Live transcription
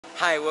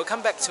Hi,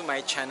 welcome back to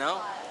my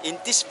channel. In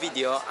this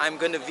video, I'm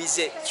going to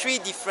visit 3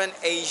 different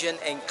Asian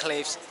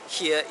enclaves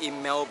here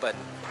in Melbourne.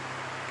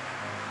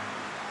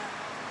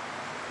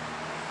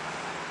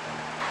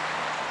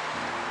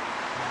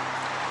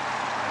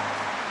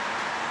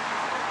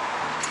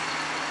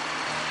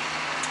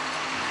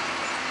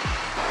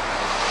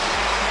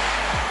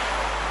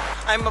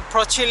 I'm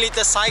approaching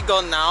Little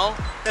Saigon now.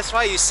 That's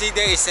why you see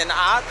there is an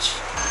arch.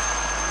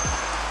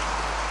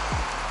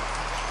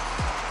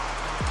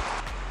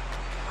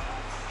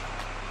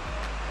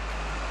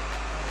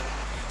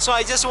 So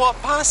I just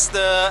walked past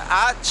the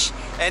arch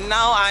and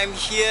now I'm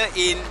here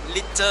in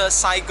Little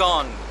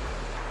Saigon.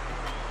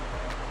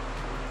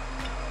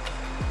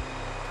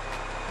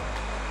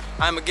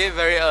 I'm again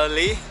very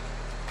early.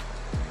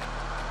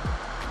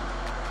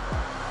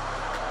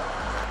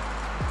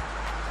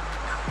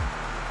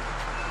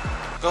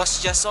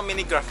 Because just so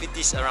many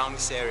graffitis around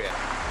this area.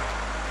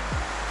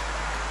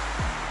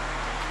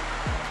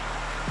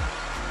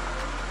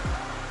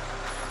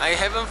 I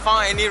haven't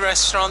found any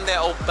restaurant that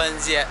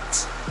opens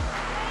yet.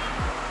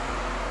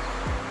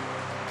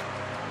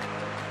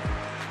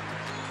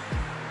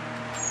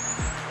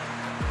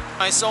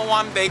 I saw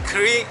one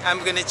bakery,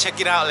 I'm gonna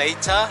check it out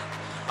later.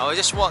 I will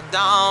just walk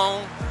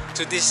down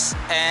to this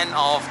end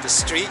of the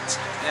street,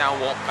 then I'll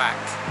walk back.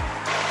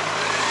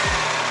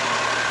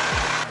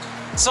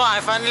 So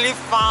I finally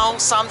found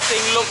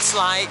something looks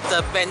like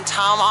the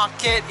Benta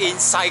market in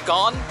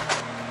Saigon.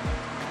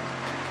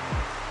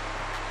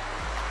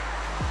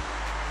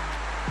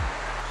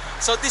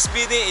 So this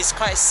building is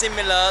quite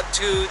similar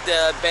to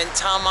the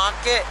Benta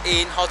market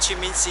in Ho Chi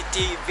Minh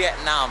City,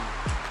 Vietnam.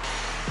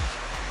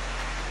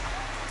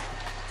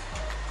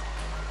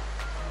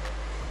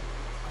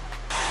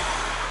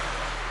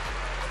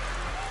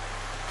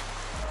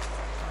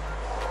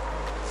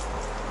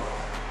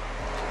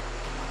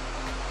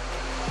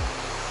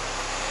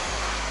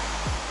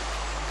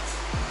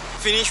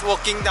 Finished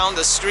walking down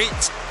the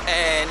street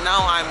and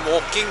now I'm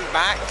walking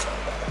back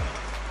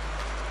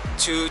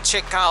to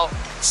check out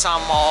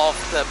some of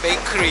the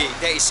bakery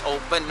that is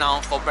open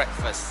now for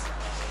breakfast.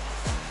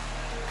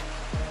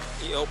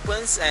 It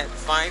opens at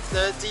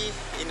 5:30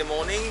 in the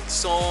morning,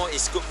 so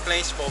it's a good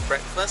place for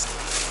breakfast.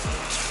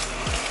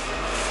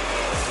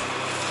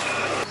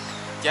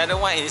 The other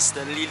one is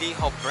the Lily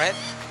Hop bread.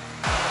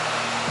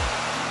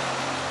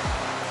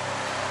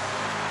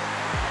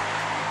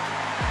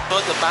 So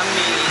the banh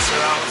mi is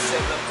around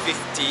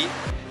 7.50.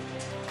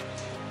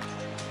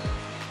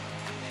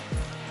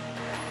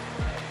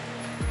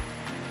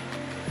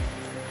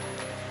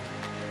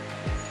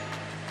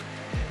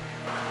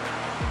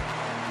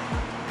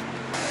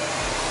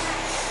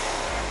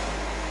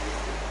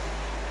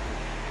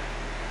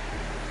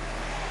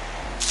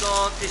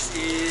 So this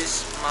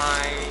is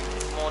my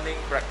morning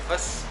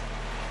breakfast.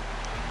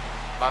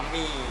 Banh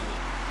mi.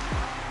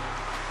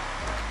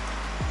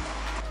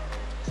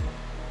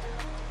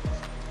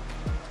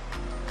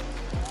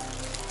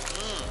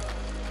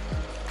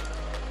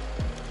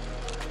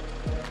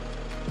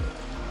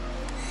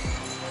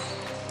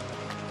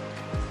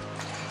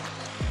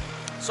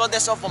 So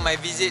that's all for my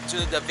visit to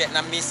the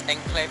Vietnamese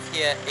enclave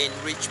here in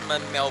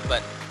Richmond,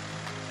 Melbourne.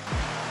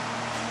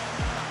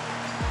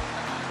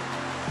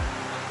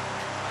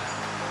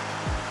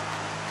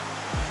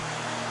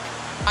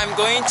 I'm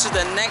going to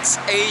the next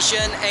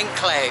Asian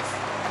enclave,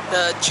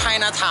 the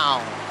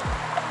Chinatown.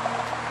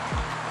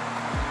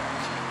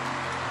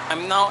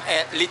 I'm now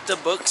at Little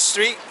Bourke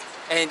Street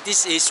and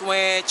this is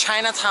where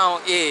Chinatown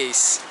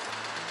is.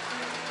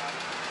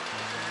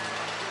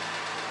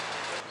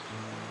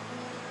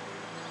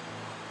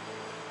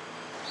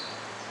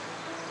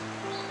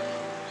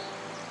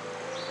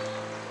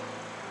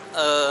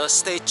 A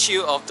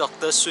statue of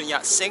Dr. Sun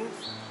Yat-sen,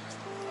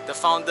 the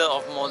founder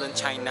of modern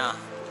China.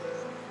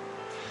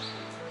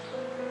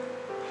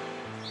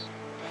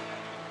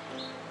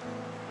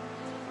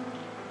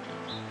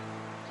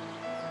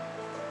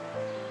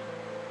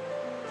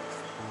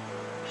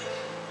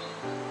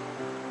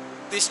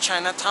 This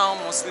Chinatown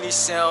mostly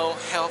sell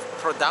health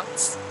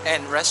products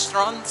and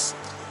restaurants.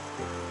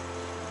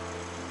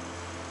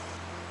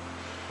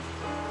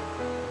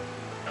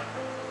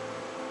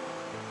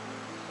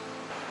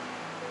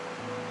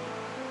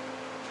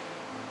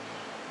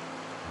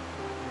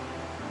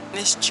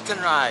 This chicken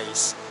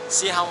rice,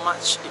 see how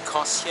much it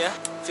costs here?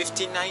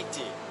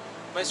 $15.90,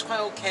 but it's quite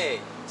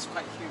okay. It's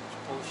quite huge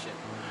portion.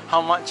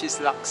 How much is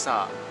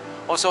laksa?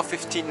 Also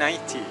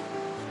 $15.90.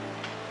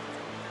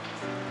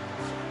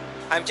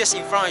 I'm just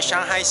in front of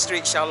Shanghai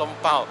Street Xiao Long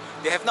Bao.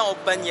 They have not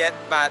opened yet,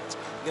 but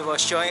they were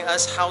showing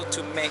us how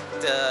to make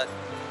the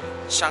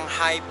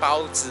Shanghai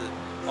baozi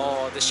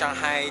or the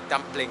Shanghai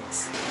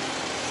dumplings.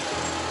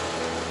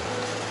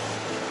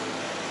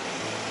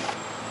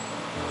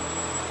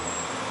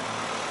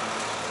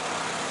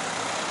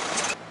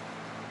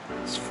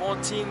 It's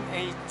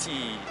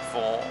 $14.80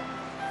 for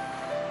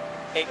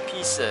 8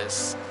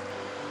 pieces.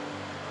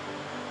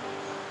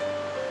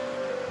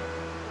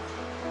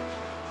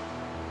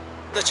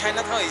 The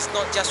Chinatown is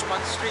not just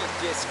one street,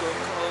 just go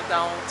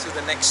down to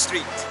the next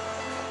street.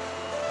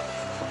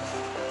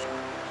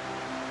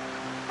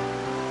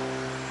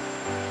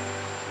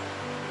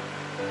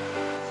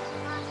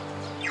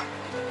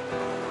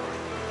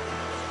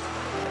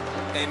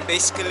 and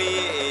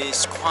basically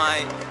it's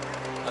quite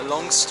a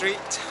long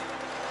street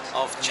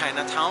of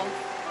Chinatown.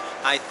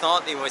 I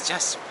thought it was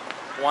just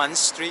one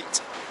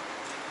street.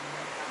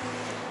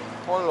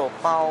 菠萝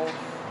包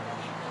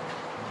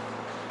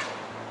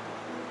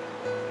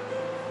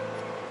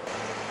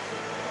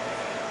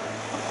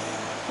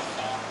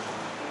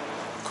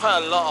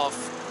Quite a lot of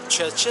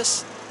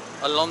churches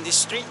along this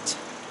street.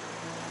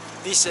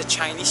 These are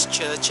Chinese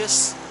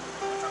churches.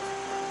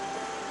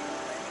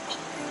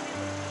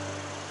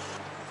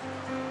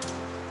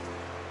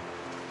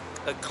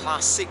 A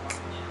classic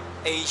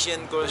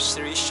Asian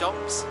grocery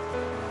shops.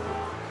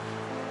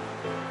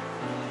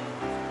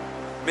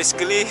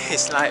 Basically,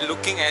 it's like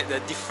looking at the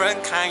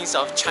different kinds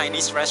of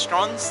Chinese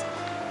restaurants.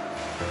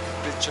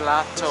 The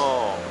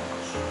gelato.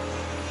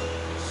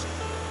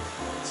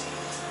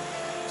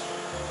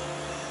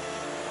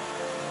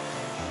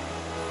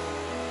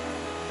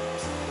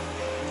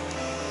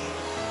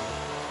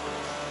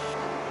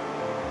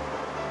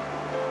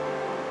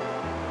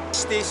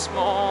 This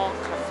small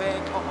cafe,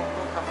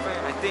 cafe,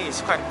 I think it's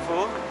quite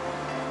full.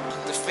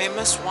 The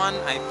famous one,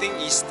 I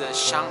think, is the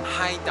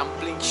Shanghai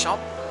dumpling shop,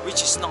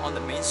 which is not on the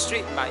main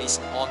street, but it's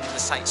on the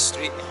side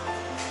street.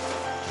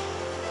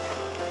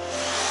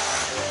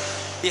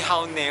 See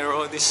how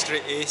narrow this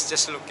street is.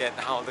 Just look at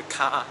how the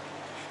car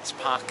is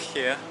parked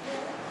here.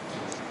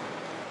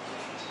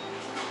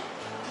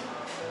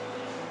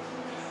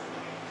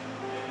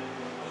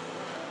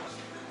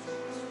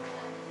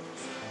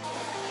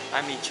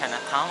 I'm in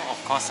Chinatown.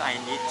 Of course, I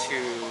need to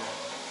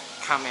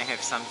come and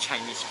have some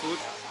Chinese food.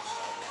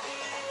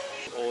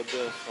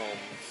 Order from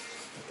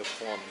the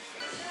phone.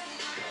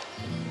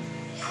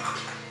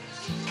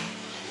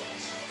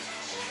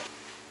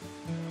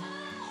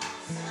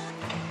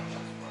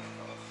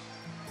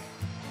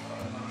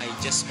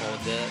 I just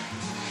ordered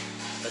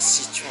a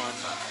Sichuan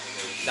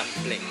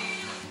dumpling.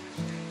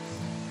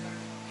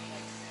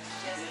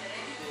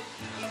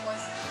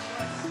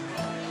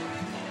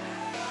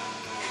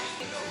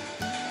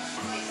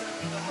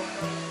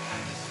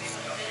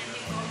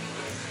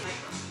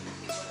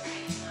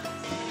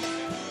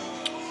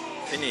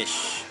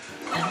 Finish.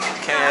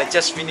 Okay, I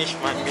just finished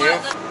my meal.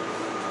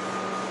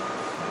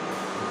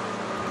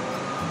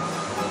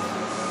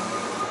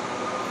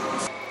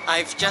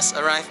 I've just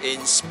arrived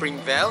in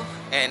Springvale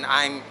and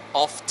I'm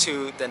off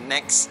to the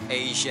next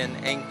Asian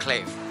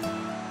enclave.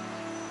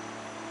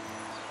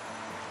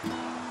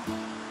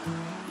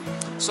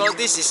 So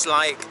this is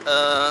like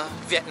a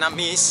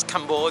Vietnamese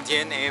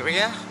Cambodian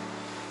area,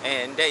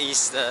 and there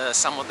is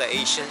some of the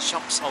Asian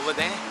shops over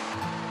there.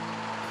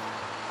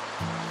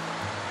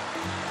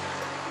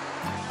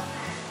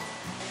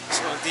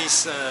 So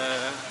this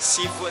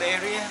seafood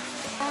area.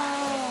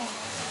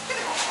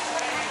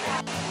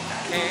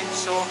 Okay,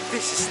 so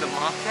this is the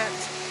market.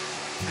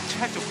 I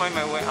try to find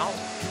my way out.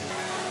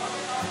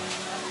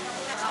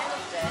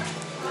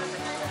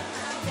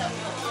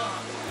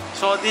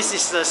 So this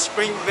is the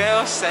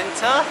Springvale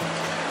Center,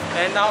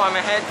 and now I'm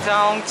head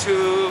down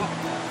to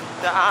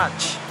the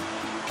arch.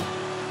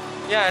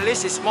 Yeah, at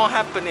least it's more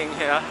happening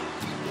here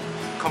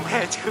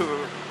compared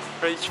to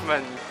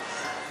Richmond.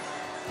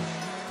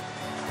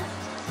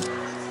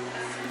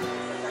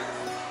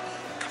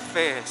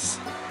 Cafes.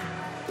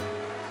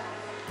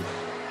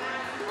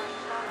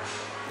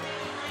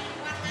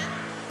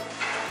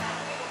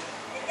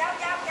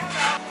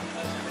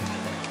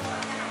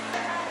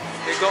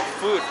 They got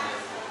food.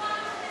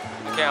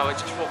 Okay, I will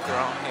just walk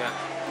around here.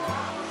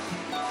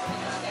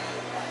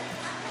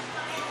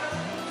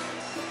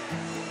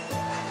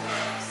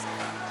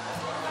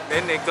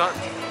 Then they got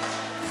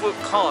food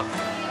court.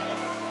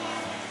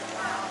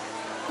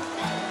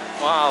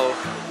 Wow,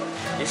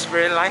 it's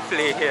very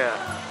lively here.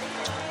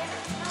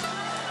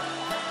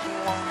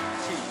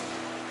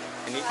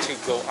 I need to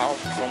go out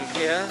from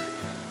here.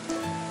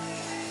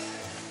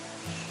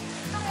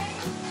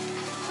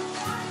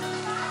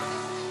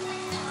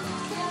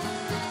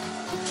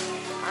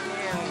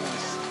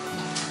 Onions.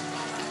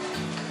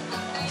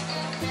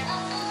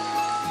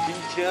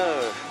 Ginger.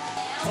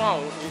 Wow,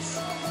 it's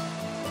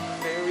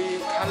very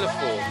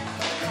colorful.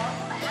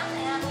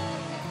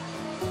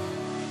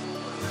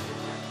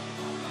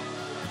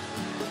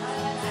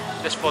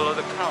 Just follow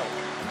the crowd.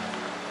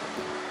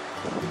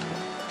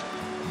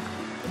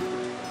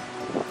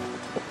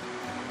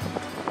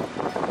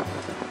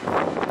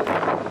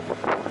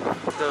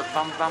 The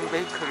Bam Bam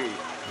Bakery.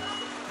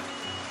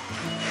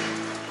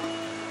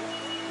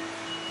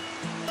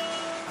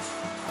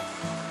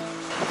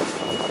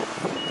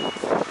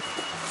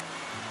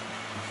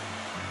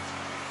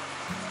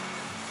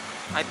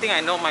 I think I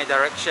know my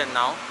direction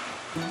now.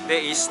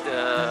 There is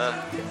the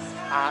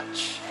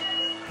arch.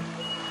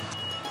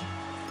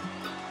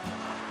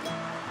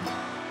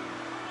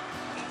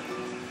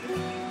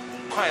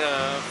 Quite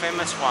a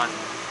famous one.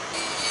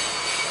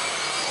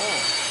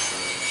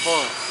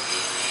 Oh.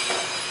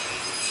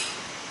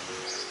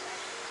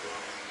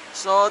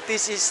 So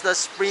this is the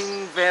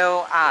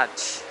Springvale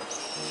Arch.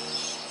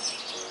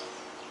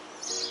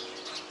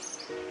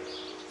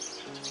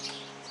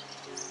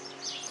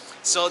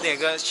 So they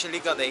actually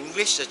got the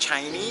English, the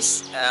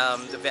Chinese,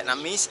 the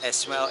Vietnamese,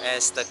 as well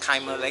as the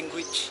Khmer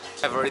language.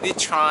 I've already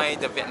tried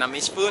the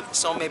Vietnamese food,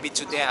 so maybe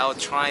today I'll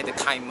try the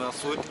Khmer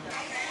food.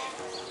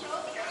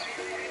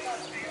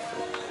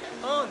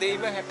 Oh, they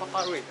even have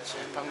papa rich.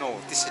 No,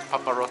 this is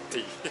papa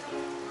roti.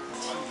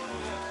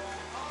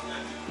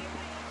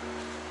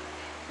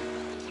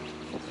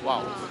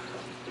 Wow.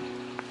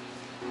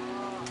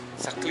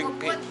 Suckling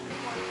pig.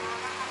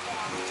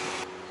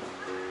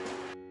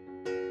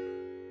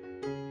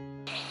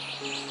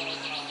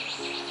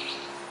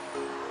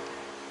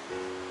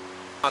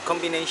 A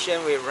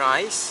combination with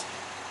rice,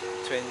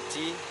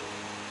 20.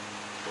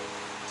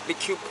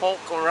 BQ pork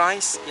or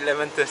rice,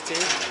 11.13.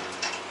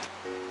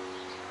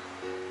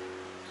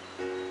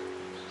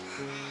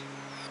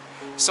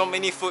 So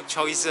many food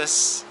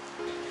choices.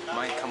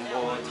 My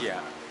Cambodia.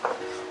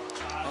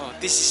 Oh,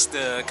 this is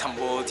the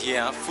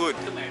Cambodia food.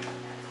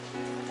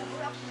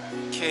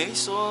 Okay,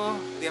 so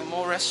there are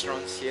more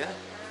restaurants here.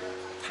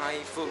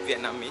 Thai food,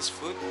 Vietnamese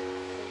food,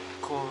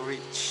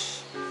 Korean.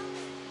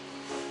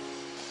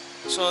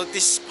 So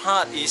this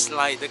part is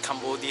like the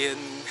Cambodian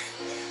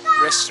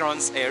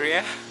restaurants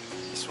area.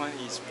 This one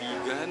is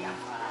vegan.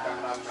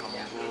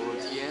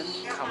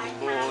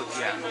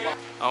 Cambodia.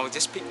 I'll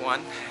just pick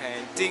one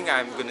and think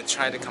I'm gonna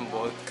try the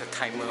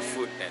Khmer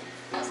food then.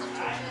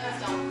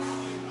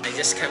 I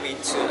just came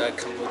into a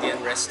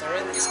Cambodian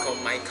restaurant. It's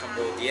called My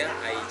Cambodia.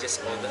 I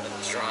just ordered a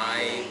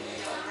dry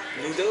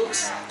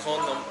noodles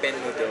called Phnom Penh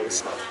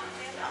noodles.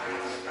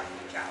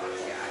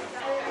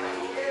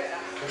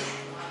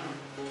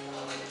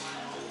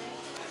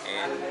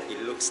 And it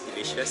looks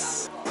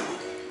delicious.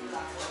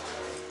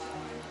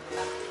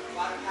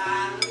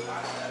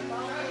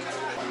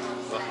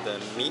 Got the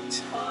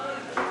meat.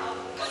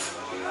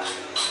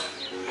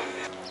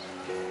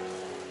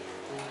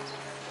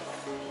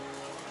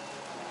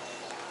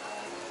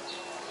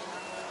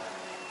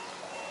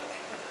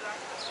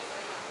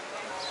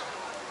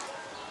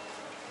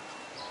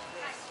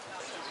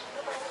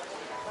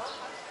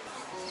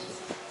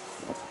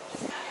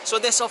 So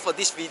that's all for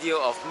this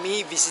video of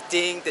me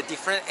visiting the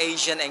different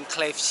Asian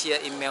enclaves here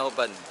in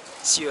Melbourne.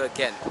 See you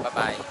again. Bye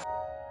bye.